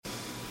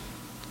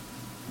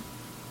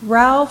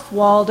Ralph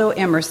Waldo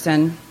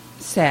Emerson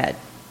said,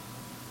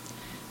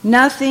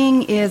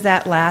 "Nothing is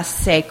at last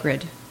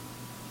sacred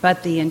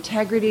but the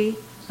integrity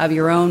of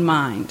your own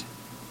mind."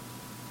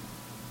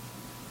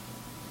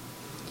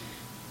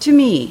 To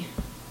me,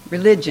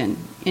 religion,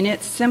 in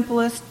its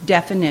simplest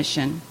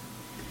definition,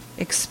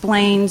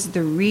 explains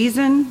the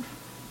reason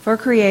for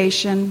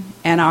creation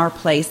and our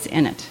place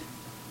in it.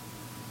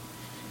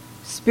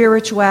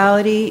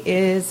 Spirituality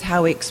is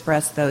how we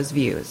express those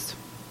views.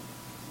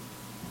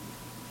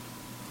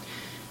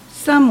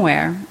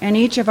 Somewhere in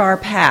each of our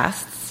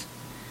pasts,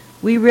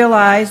 we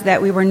realized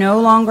that we were no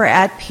longer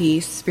at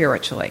peace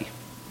spiritually.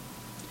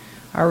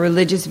 Our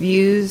religious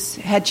views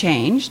had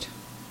changed,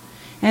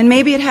 and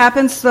maybe it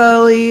happened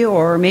slowly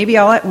or maybe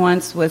all at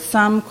once with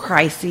some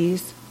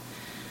crises,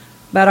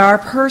 but our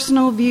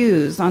personal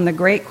views on the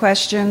great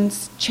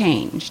questions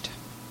changed.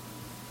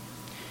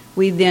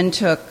 We then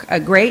took a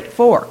great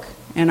fork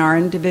in our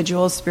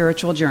individual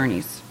spiritual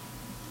journeys.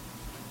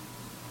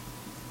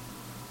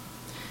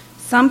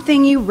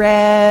 Something you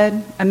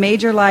read, a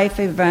major life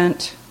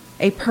event,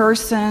 a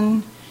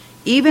person,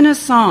 even a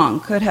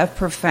song could have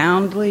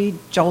profoundly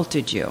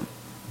jolted you.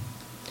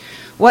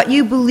 What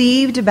you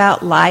believed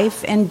about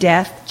life and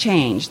death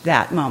changed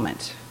that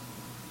moment.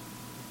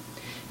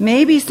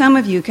 Maybe some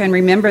of you can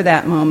remember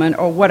that moment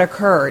or what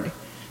occurred,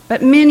 but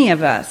for many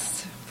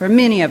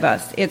of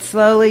us, it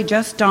slowly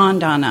just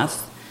dawned on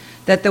us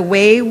that the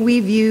way we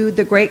viewed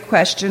the great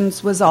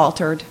questions was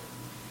altered,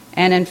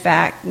 and in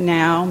fact,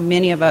 now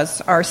many of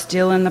us are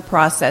still in the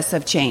process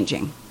of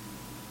changing.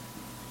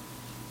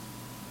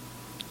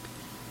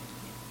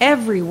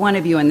 Every one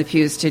of you in the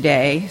pews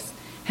today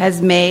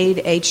has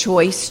made a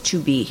choice to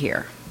be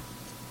here.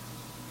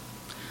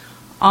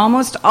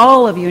 Almost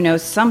all of you know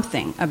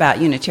something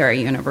about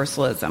Unitarian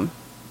Universalism.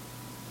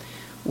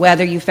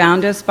 Whether you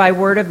found us by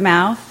word of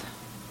mouth,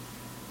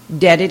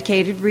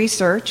 dedicated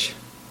research,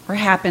 or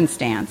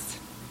happenstance,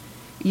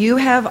 you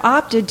have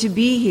opted to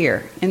be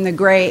here in the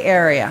gray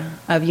area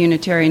of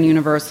Unitarian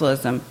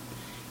Universalism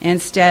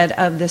instead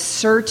of the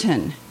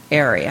certain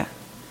area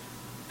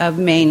of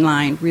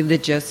mainline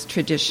religious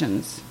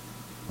traditions.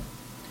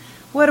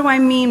 What do I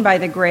mean by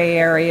the gray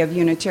area of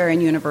Unitarian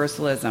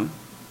Universalism?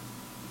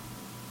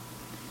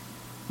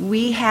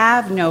 We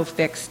have no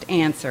fixed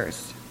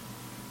answers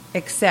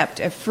except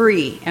a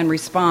free and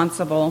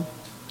responsible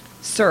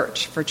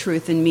search for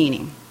truth and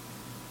meaning.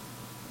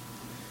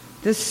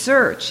 The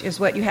search is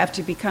what you have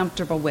to be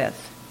comfortable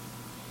with.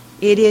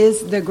 It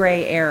is the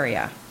gray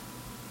area.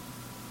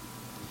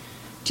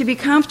 To be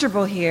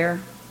comfortable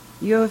here,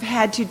 you have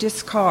had to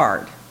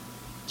discard,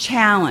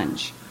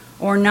 challenge,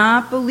 or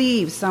not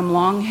believe some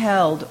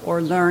long-held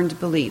or learned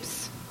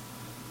beliefs.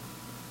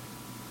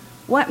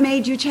 What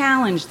made you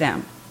challenge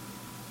them?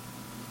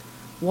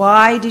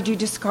 Why did you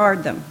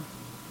discard them?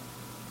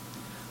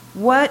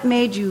 What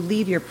made you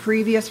leave your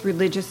previous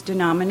religious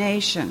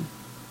denomination?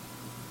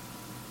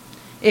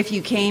 If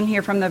you came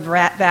here from the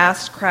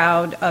vast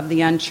crowd of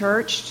the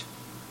unchurched,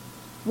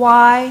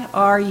 why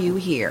are you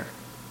here?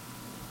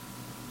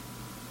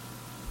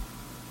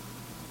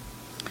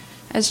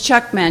 As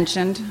Chuck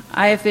mentioned,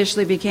 I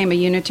officially became a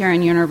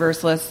Unitarian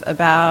Universalist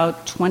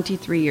about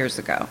 23 years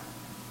ago.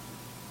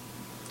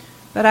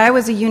 But I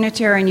was a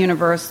Unitarian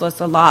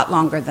Universalist a lot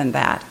longer than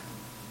that.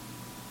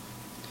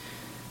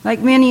 Like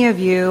many of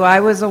you,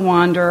 I was a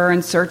wanderer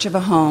in search of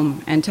a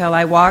home until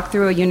I walked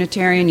through a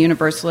Unitarian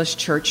Universalist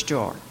church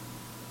door.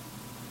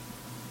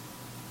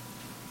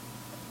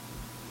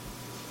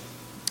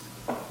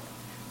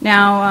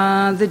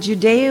 Now, the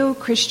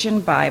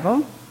Judeo-Christian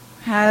Bible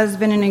has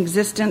been in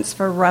existence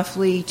for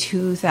roughly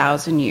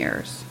 2,000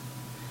 years.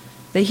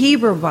 The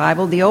Hebrew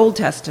Bible, the Old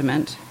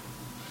Testament,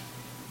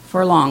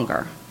 for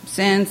longer,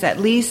 since at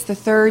least the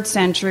 3rd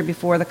century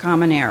before the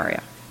Common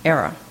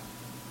Era.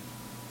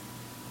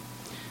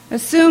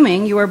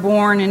 Assuming you were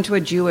born into a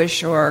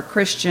Jewish or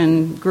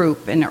Christian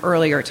group in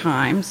earlier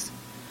times,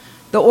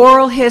 the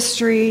oral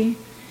history,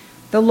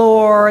 the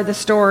lore, the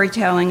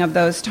storytelling of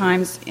those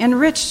times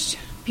enriched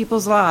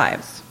people's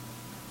lives.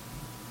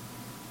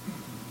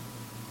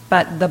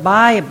 But the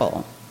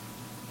Bible,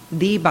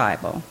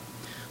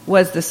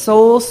 was the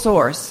sole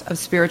source of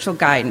spiritual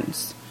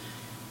guidance,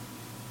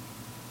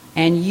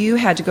 and you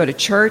had to go to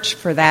church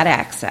for that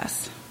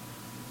access.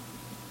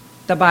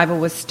 The Bible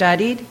was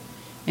studied,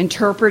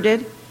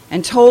 interpreted,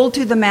 and told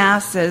to the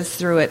masses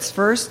through its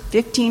first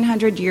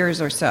 1,500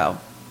 years or so,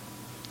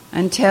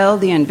 until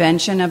the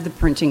invention of the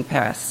printing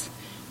press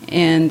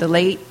in the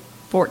late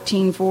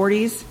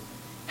 1440s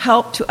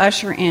helped to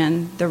usher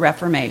in the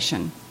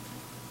Reformation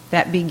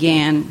that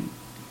began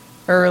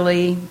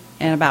early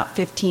in about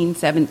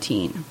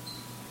 1517.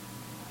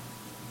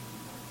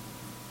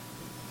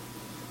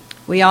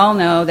 We all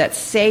know that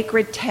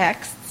sacred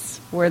texts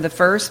were the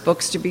first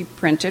books to be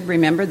printed.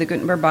 Remember the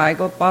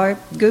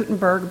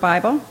Gutenberg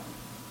Bible?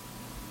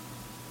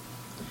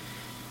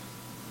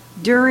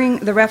 During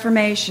the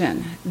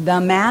Reformation, the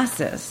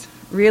masses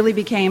really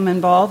became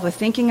involved with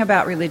thinking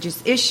about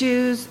religious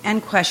issues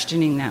and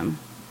questioning them.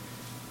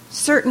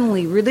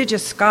 Certainly,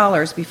 religious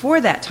scholars before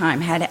that time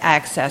had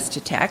access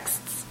to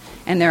texts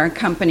and their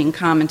accompanying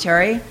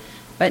commentary,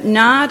 but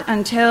not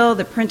until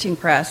the printing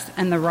press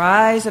and the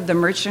rise of the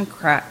merchant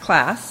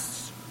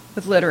class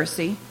with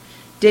literacy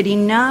did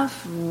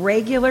enough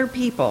regular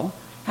people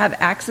have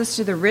access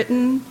to the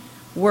written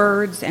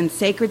words and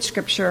sacred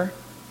scripture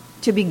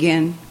to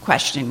begin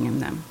questioning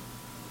them.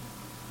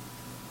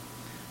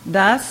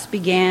 Thus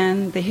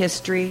began the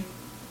history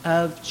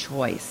of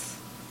choice.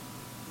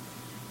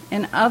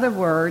 In other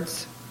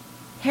words,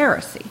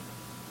 heresy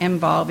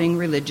involving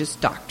religious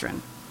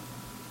doctrine.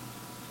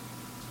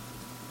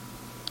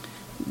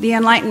 The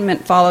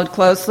Enlightenment followed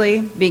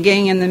closely,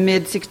 beginning in the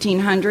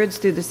mid-1600s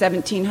through the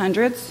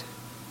 1700s.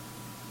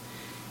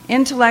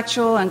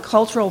 Intellectual and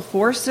cultural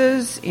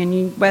forces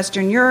in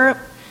Western Europe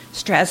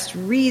stressed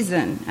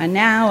reason,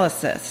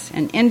 analysis,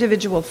 and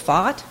individual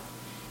thought,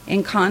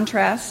 in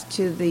contrast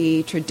to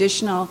the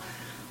traditional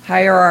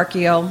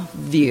hierarchical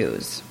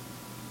views.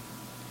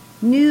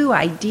 New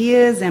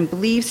ideas and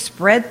beliefs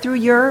spread through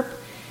Europe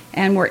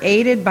and were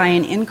aided by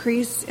an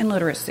increase in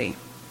literacy.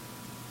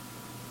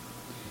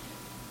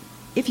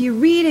 If you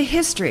read a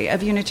history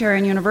of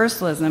Unitarian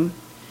Universalism,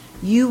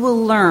 you will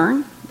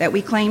learn that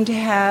we claim to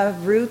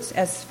have roots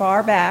as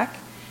far back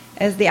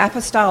as the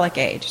Apostolic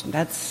Age.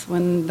 That's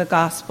when the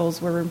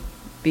Gospels were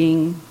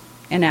being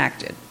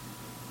enacted.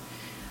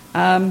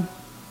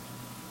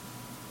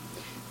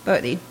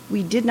 But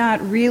we did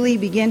not really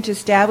begin to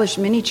establish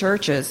many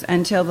churches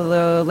until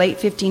the late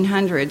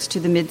 1500s to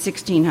the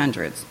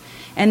mid-1600s.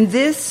 And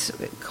this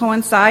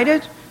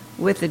coincided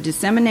with the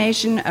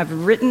dissemination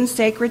of written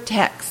sacred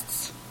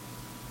texts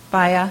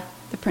via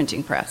the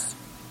printing press.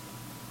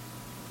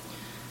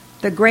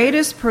 The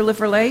greatest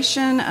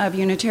proliferation of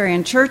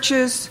Unitarian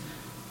churches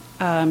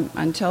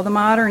until the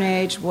modern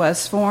age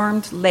was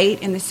formed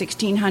late in the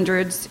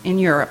 1600s in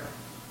Europe,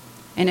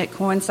 and it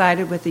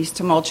coincided with these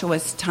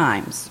tumultuous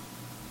times.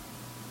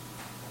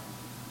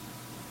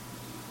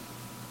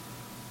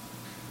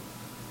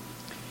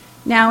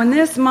 Now, in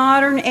this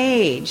modern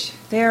age,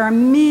 there are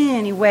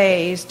many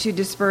ways to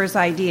disperse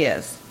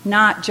ideas,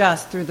 not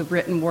just through the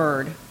written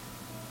word.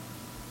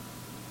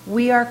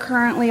 We are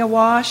currently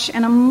awash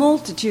in a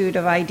multitude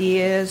of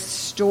ideas,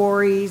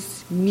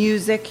 stories,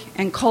 music,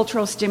 and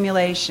cultural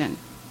stimulation.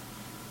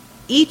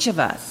 Each of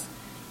us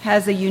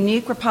has a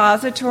unique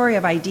repository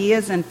of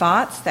ideas and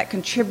thoughts that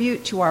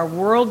contribute to our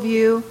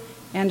worldview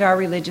and our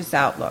religious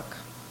outlook.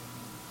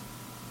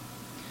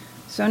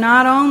 So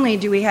not only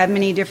do we have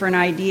many different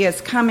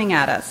ideas coming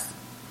at us,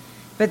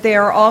 but they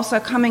are also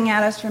coming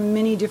at us from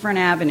many different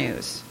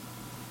avenues.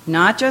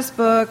 Not just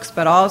books,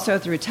 but also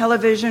through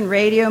television,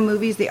 radio,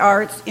 movies, the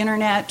arts,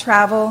 internet,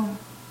 travel.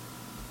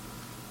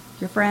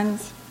 Your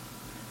friends?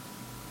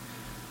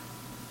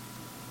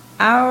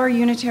 Our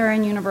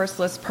Unitarian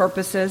Universalist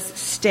purposes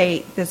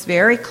state this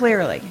very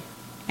clearly,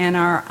 and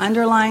our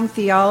underlying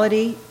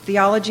theology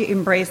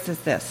embraces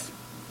this.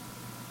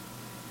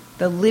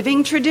 The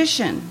living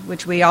tradition,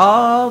 which we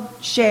all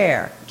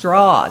share,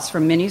 draws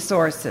from many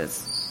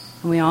sources,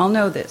 and we all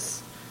know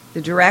this.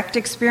 The direct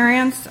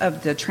experience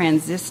of the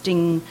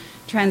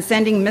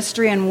transcending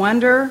mystery and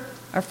wonder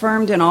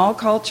affirmed in all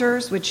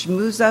cultures, which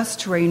moves us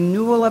to a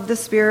renewal of the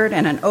spirit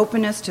and an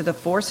openness to the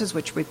forces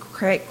which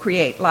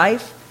create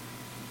life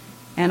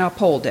and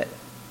uphold it.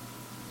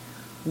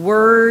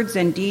 Words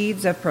and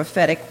deeds of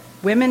prophetic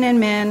women and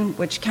men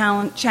which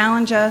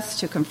challenge us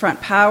to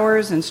confront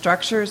powers and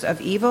structures of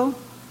evil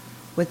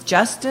with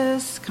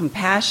justice,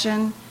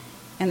 compassion,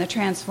 and the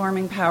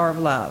transforming power of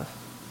love.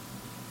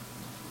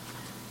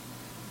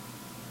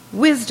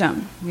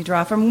 Wisdom. We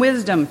draw from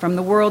wisdom from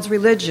the world's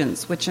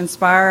religions, which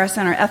inspire us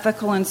in our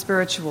ethical and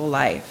spiritual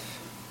life.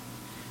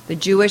 The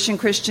Jewish and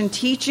Christian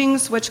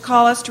teachings, which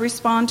call us to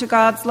respond to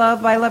God's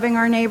love by loving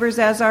our neighbors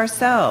as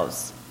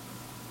ourselves.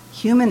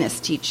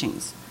 Humanist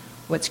teachings,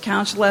 which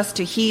counsel us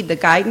to heed the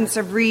guidance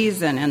of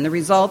reason and the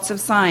results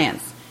of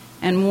science,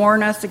 and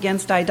warn us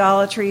against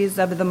idolatries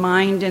of the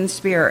mind and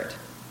spirit.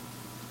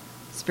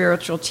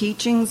 Spiritual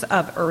teachings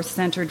of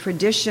earth-centered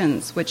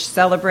traditions, which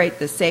celebrate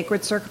the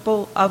sacred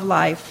circle of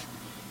life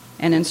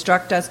and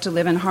instruct us to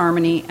live in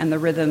harmony and the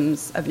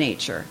rhythms of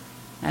nature.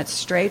 That's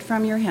straight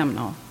from your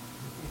hymnal.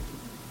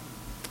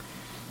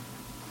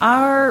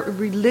 Our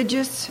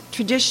religious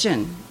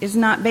tradition is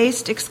not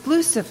based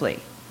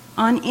exclusively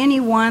on any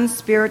one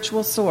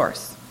spiritual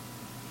source,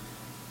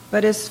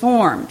 but is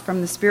formed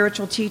from the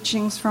spiritual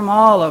teachings from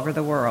all over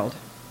the world.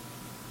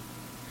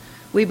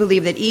 We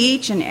believe that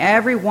each and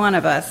every one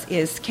of us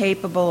is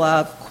capable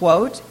of,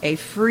 quote, a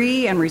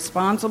free and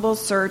responsible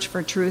search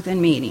for truth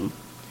and meaning.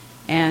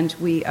 And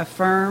we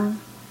affirm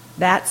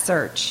that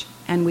search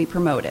and we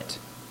promote it.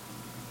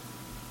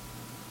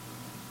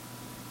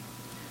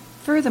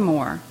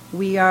 Furthermore,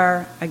 we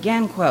are,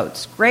 again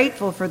quotes,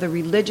 grateful for the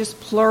religious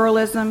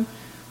pluralism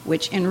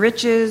which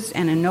enriches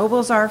and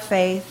ennobles our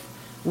faith.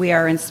 We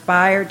are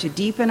inspired to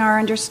deepen our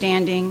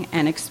understanding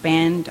and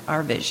expand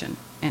our vision,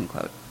 end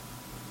quote.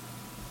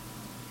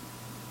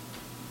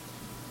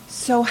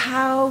 So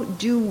how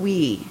do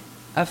we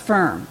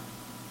affirm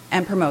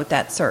and promote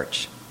that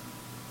search?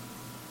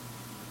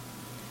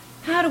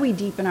 How do we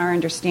deepen our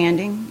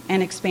understanding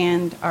and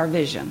expand our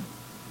vision?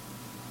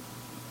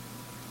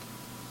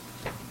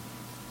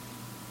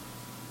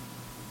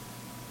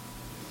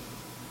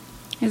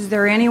 Is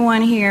there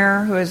anyone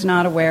here who is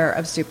not aware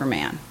of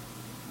Superman?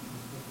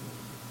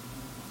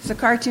 It's a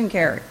cartoon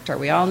character.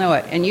 We all know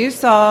it. And you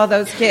saw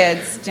those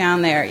kids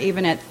down there,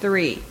 even at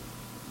 3,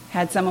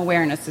 had some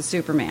awareness of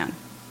Superman.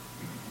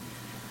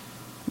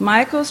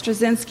 Michael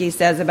Straczynski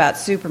says about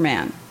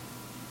Superman,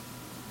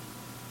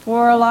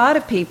 for a lot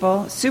of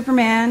people,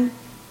 Superman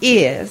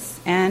is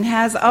and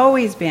has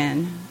always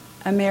been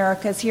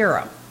America's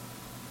hero.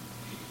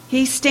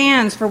 He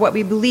stands for what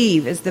we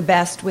believe is the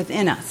best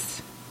within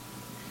us.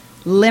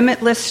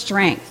 Limitless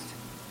strength,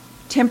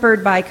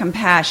 tempered by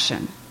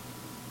compassion,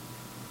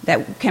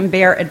 that can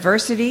bear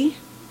adversity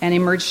and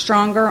emerge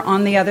stronger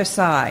on the other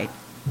side.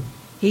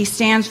 He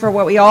stands for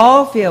what we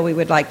all feel we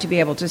would like to be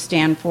able to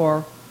stand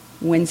for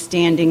when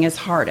standing is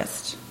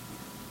hardest.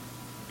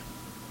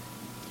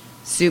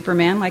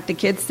 Superman, like the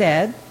kid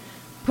said,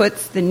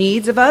 puts the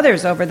needs of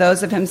others over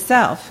those of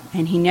himself,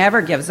 and he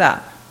never gives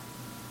up.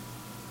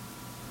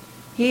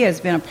 He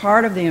has been a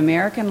part of the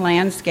American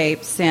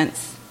landscape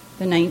since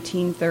the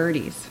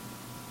 1930s.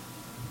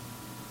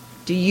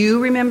 Do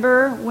you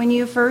remember when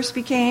you first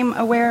became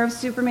aware of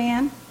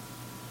Superman?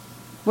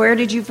 Where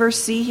did you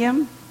first see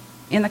him?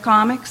 In the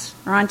comics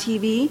or on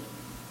TV?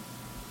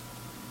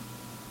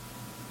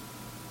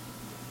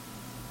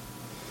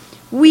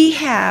 We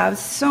have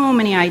so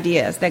many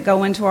ideas that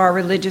go into our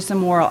religious and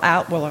moral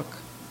outlook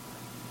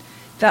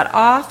that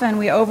often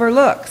we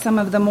overlook some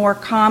of the more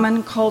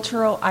common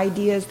cultural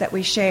ideas that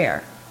we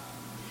share.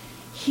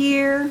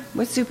 Here,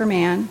 with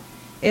Superman,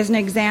 is an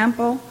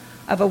example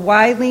of a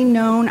widely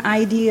known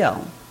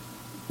ideal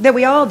that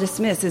we all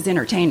dismiss as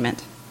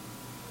entertainment.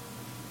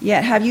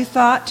 Yet, have you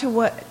thought to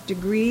what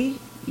degree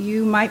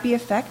you might be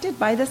affected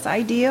by this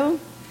ideal,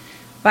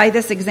 by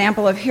this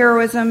example of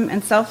heroism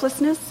and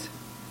selflessness?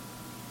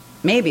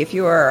 Maybe if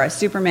you are a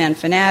Superman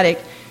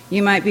fanatic,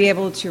 you might be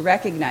able to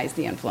recognize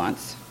the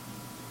influence.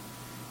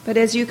 But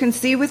as you can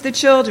see with the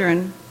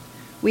children,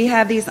 we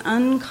have these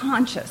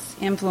unconscious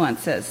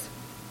influences,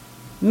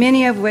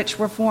 many of which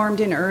were formed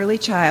in early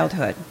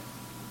childhood.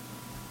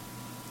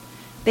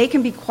 They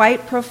can be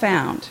quite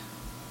profound,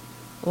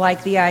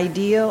 like the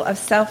ideal of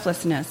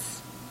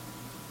selflessness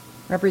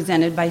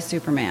represented by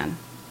Superman.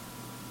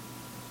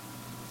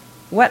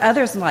 What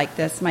others like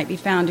this might be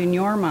found in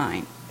your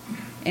mind,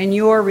 in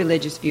your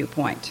religious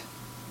viewpoint?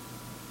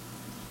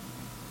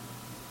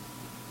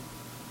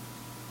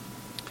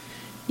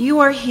 You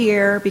are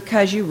here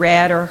because you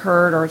read or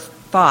heard or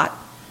thought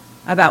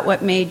about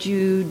what made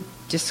you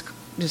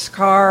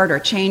discard or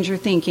change your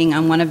thinking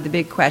on one of the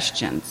big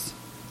questions.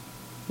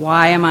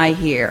 Why am I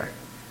here?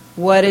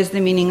 What is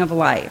the meaning of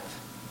life?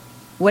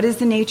 What is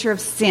the nature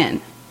of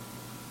sin?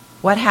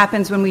 What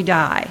happens when we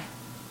die?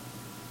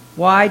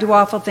 Why do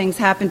awful things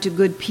happen to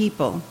good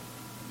people?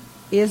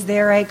 Is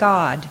there a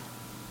God?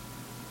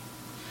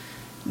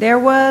 There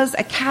was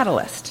a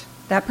catalyst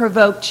that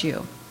provoked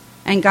you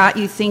and got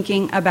you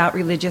thinking about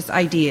religious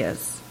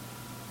ideas.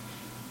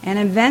 And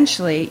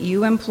eventually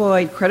you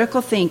employed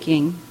critical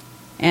thinking,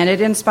 and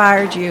it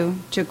inspired you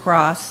to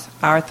cross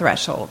our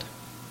threshold.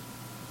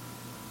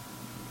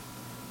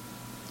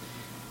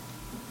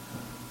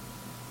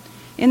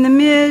 In the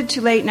mid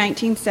to late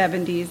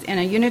 1970s, in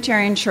a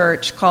Unitarian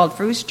church called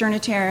First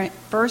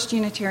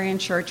Unitarian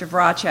Church of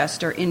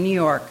Rochester in New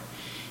York,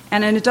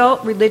 an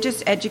adult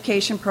religious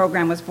education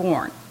program was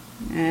born.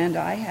 And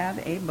I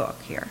have a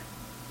book here.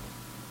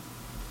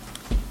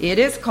 It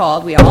is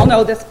called, we all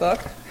know this book,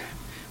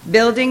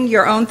 Building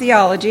Your Own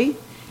Theology,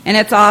 and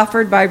it's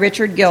offered by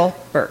Richard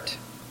Gilbert.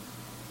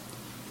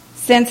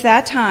 Since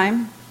that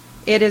time,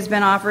 it has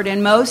been offered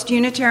in most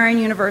Unitarian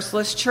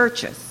Universalist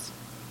churches.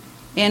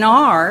 In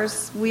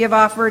ours, we have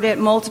offered it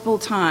multiple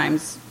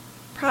times,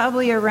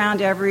 probably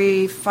around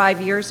every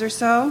 5 years or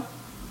so.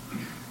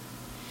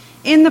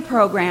 In the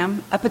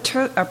program, a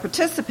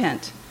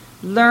participant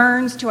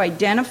learns to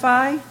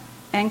identify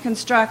and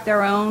construct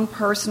their own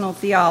personal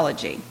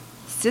theology,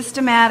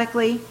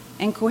 systematically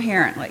and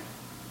coherently.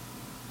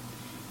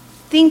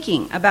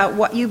 Thinking about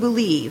what you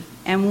believe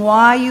and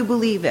why you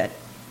believe it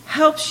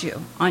helps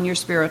you on your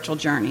spiritual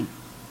journey.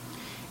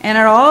 And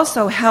it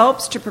also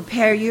helps to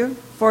prepare you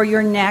for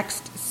your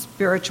next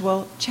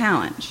spiritual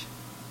challenge.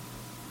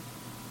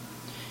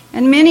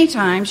 And many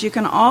times you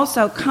can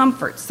also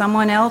comfort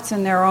someone else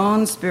in their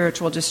own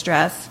spiritual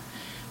distress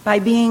by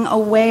being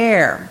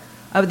aware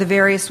of the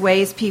various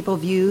ways people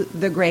view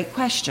the great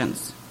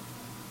questions.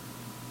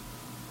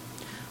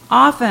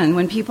 Often,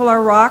 when people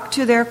are rocked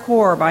to their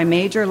core by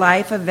major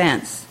life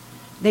events,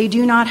 they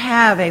do not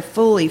have a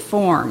fully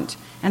formed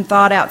and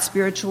thought-out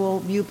spiritual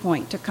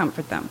viewpoint to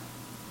comfort them.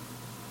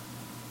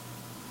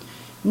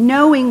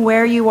 Knowing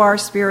where you are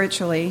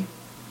spiritually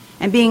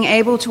and being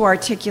able to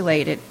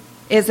articulate it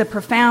is a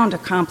profound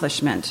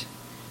accomplishment,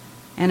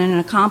 and an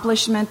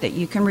accomplishment that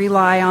you can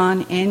rely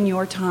on in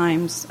your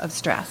times of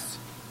stress.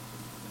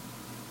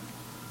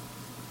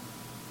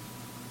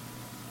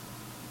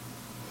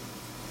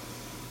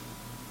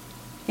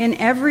 In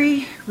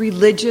every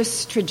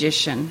religious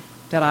tradition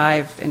that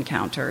I've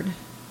encountered,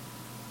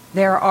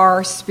 there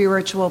are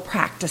spiritual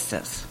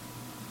practices.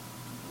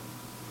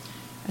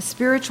 A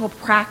spiritual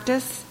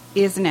practice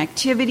is an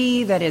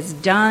activity that is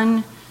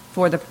done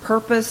for the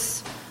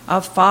purpose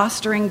of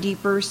fostering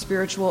deeper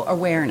spiritual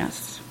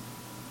awareness.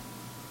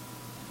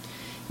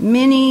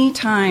 Many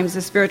times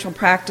the spiritual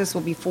practice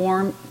will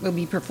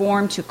be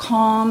performed to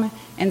calm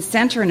and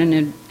center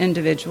an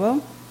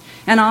individual,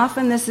 and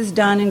often this is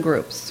done in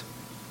groups.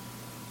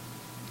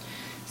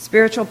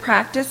 Spiritual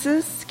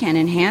practices can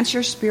enhance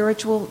your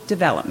spiritual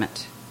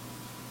development.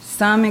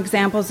 Some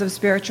examples of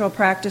spiritual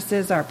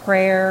practices are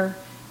prayer,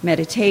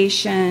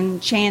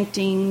 meditation,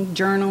 chanting,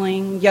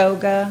 journaling,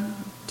 yoga,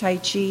 Tai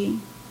Chi.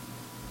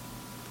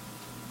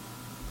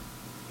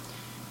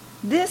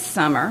 This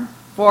summer,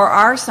 for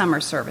our summer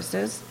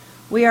services,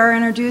 we are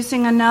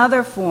introducing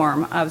another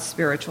form of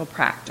spiritual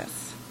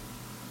practice.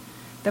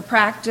 The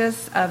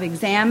practice of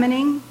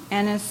examining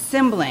and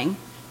assembling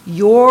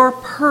your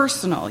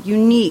personal,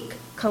 unique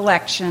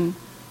collection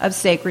of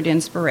sacred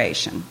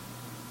inspiration.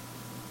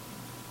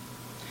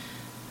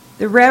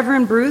 The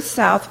Reverend Bruce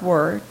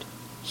Southward,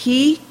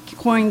 he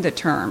coined the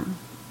term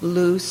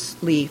loose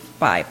leaf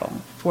Bible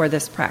for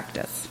this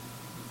practice.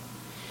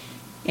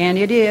 And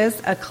it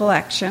is a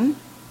collection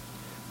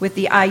with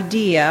the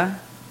idea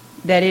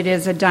that it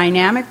is a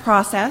dynamic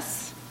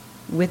process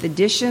with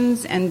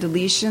additions and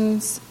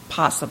deletions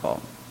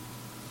possible.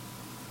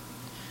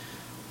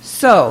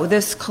 So,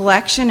 this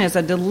collection is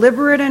a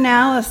deliberate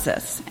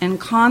analysis and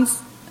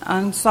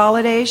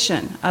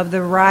consolidation of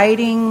the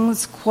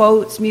writings,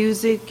 quotes,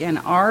 music, and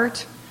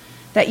art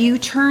that you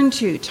turn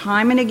to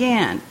time and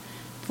again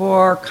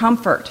for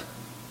comfort,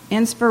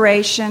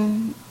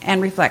 inspiration,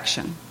 and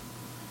reflection.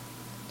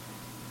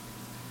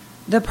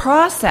 The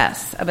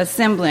process of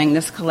assembling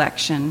this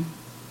collection,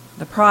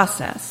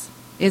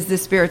 is the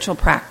spiritual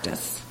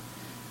practice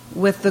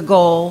with the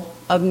goal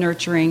of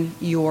nurturing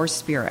your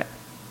spirit.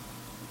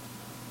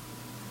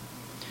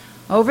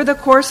 Over the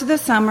course of the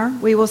summer,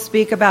 we will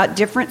speak about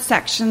different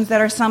sections that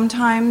are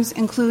sometimes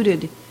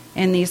included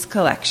in these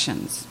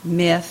collections: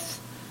 myth,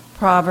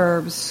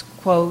 proverbs,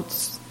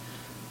 quotes,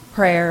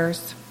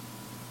 prayers,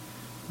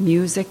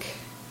 music,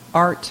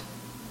 art.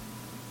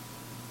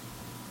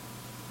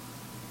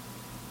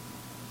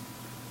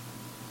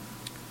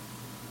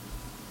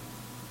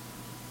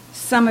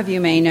 Some of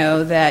you may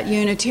know that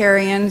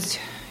Unitarians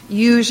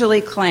usually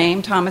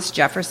claim Thomas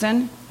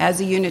Jefferson as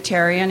a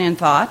Unitarian in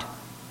thought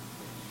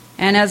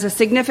and as a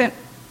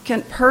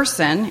significant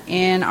person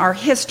in our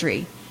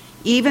history,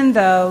 even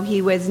though he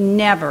was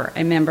never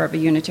a member of a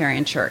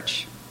Unitarian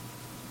church.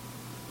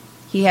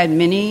 He had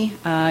many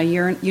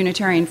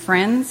Unitarian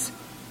friends,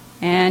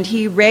 and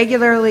he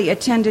regularly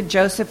attended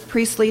Joseph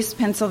Priestley's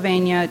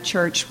Pennsylvania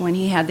church when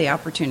he had the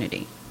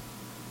opportunity.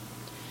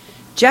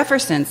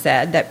 Jefferson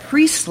said that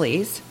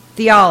Priestley's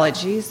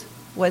theologies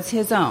was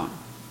his own.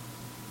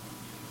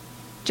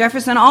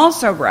 Jefferson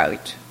also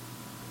wrote,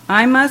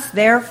 "I must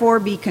therefore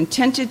be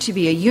contented to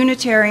be a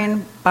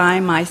Unitarian by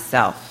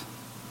myself,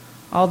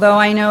 although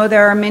I know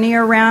there are many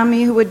around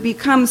me who would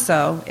become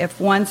so if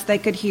once they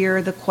could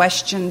hear the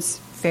questions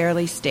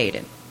fairly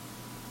stated."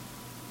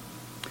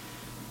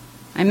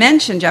 I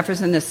mentioned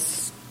Jefferson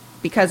this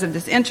because of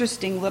this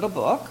interesting little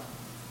book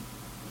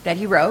that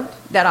he wrote,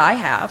 that I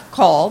have,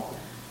 called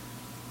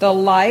The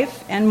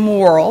Life and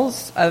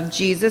Morals of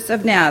Jesus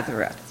of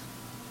Nazareth.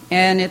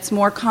 And it's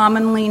more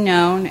commonly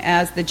known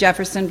as the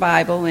Jefferson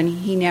Bible, and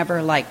he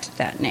never liked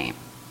that name.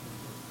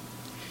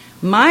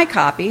 My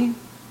copy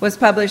was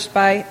published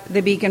by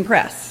the Beacon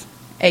Press,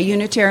 a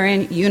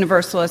Unitarian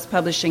Universalist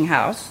publishing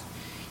house,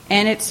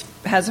 and it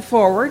has a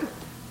foreword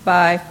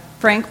by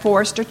Frank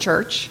Forrester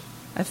Church,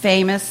 a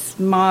famous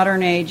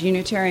modern-age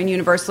Unitarian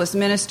Universalist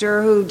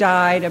minister who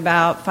died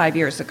about 5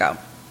 years ago.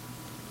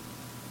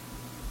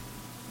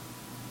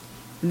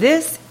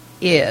 This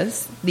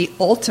is the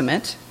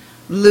ultimate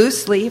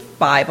loose-leaf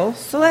Bible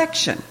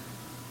selection.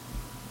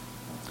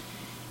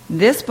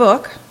 This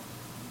book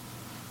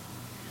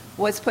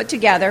was put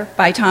together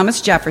by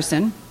Thomas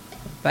Jefferson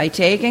by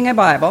taking a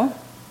Bible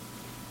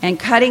and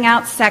cutting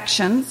out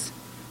sections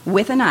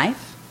with a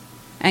knife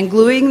and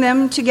gluing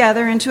them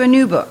together into a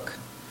new book.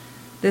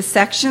 The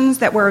sections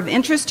that were of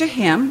interest to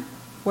him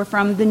were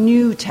from the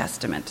New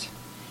Testament.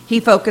 He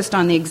focused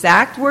on the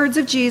exact words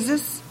of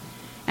Jesus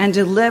and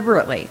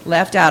deliberately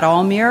left out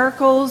all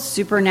miracles,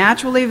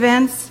 supernatural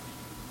events,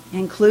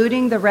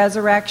 including the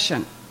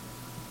resurrection.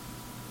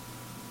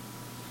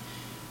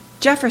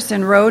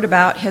 Jefferson wrote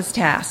about his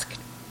task.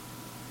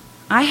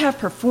 "I have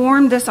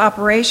performed this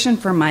operation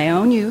for my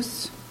own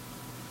use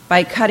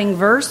by cutting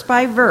verse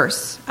by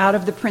verse out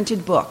of the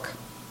printed book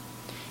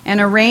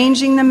and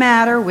arranging the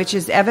matter which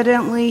is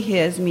evidently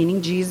his,"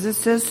 meaning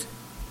Jesus's,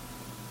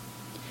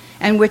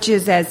 "and which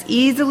is as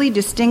easily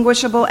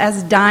distinguishable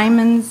as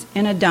diamonds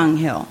in a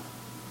dunghill.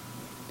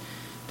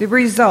 The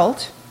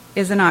result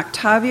is an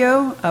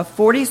octavio of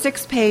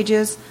 46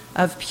 pages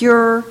of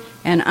pure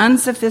and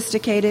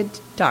unsophisticated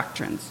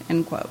doctrines,"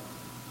 end quote.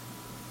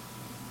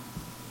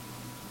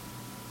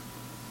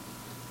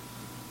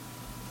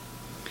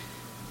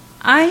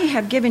 I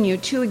have given you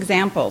 2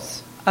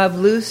 examples of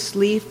loose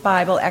leaf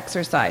Bible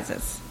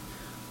exercises.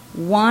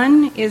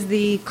 One is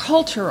the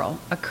cultural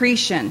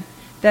accretion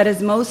that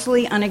is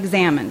mostly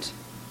unexamined,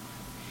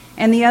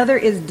 and the other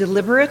is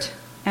deliberate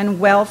and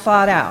well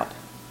thought out.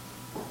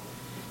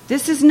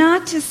 This is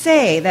not to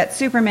say that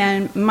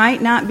Superman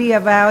might not be a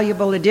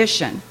valuable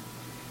addition,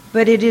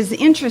 but it is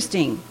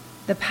interesting,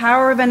 the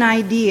power of an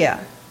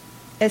idea,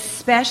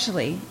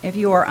 especially if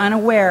you are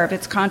unaware of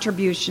its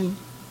contribution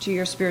to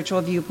your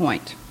spiritual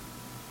viewpoint.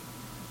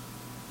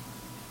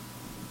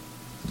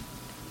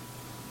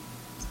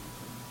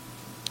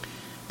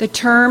 The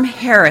term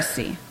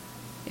heresy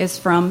is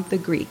from the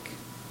Greek.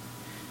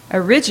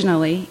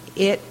 Originally,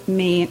 it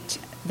meant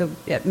the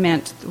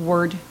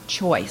word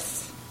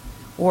choice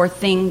or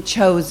thing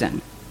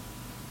chosen.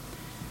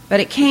 But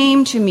it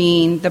came to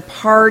mean the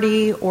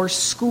party or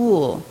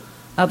school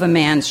of a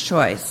man's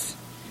choice,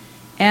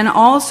 and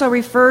also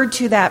referred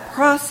to that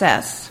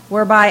process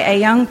whereby a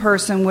young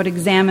person would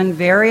examine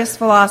various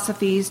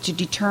philosophies to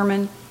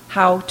determine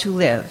how to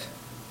live.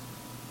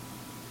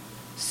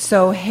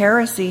 So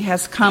heresy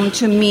has come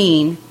to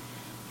mean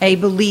a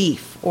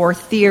belief or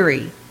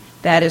theory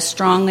that is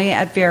strongly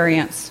at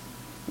variance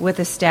with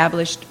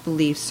established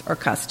beliefs or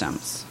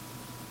customs.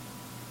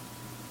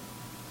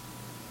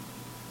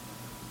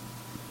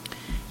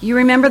 You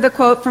remember the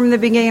quote from the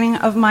beginning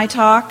of my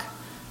talk?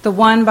 The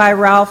one by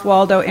Ralph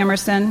Waldo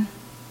Emerson,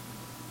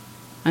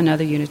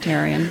 another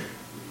Unitarian.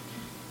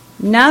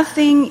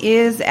 Nothing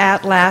is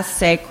at last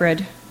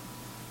sacred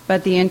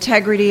but the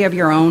integrity of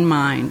your own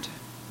mind.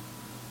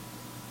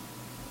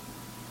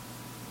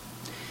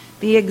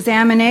 The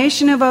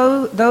examination of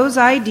those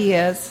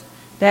ideas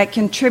that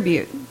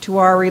contribute to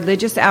our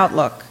religious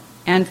outlook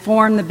and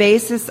form the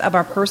basis of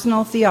our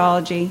personal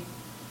theology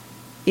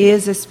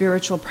is a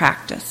spiritual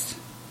practice.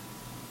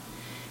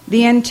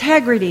 The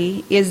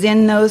integrity is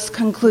in those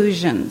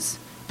conclusions,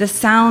 the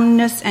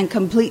soundness and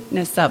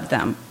completeness of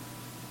them.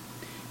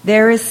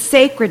 There is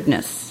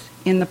sacredness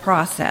in the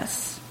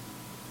process.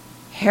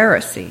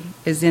 Heresy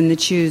is in the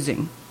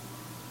choosing.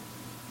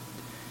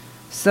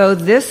 So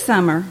this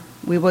summer,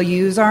 we will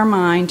use our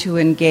mind to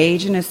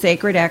engage in a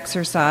sacred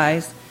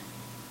exercise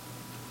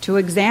to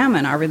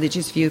examine our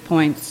religious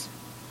viewpoints,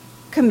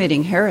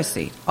 committing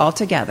heresy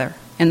altogether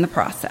in the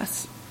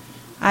process.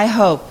 I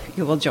hope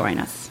you will join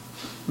us.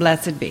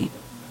 Blessed be.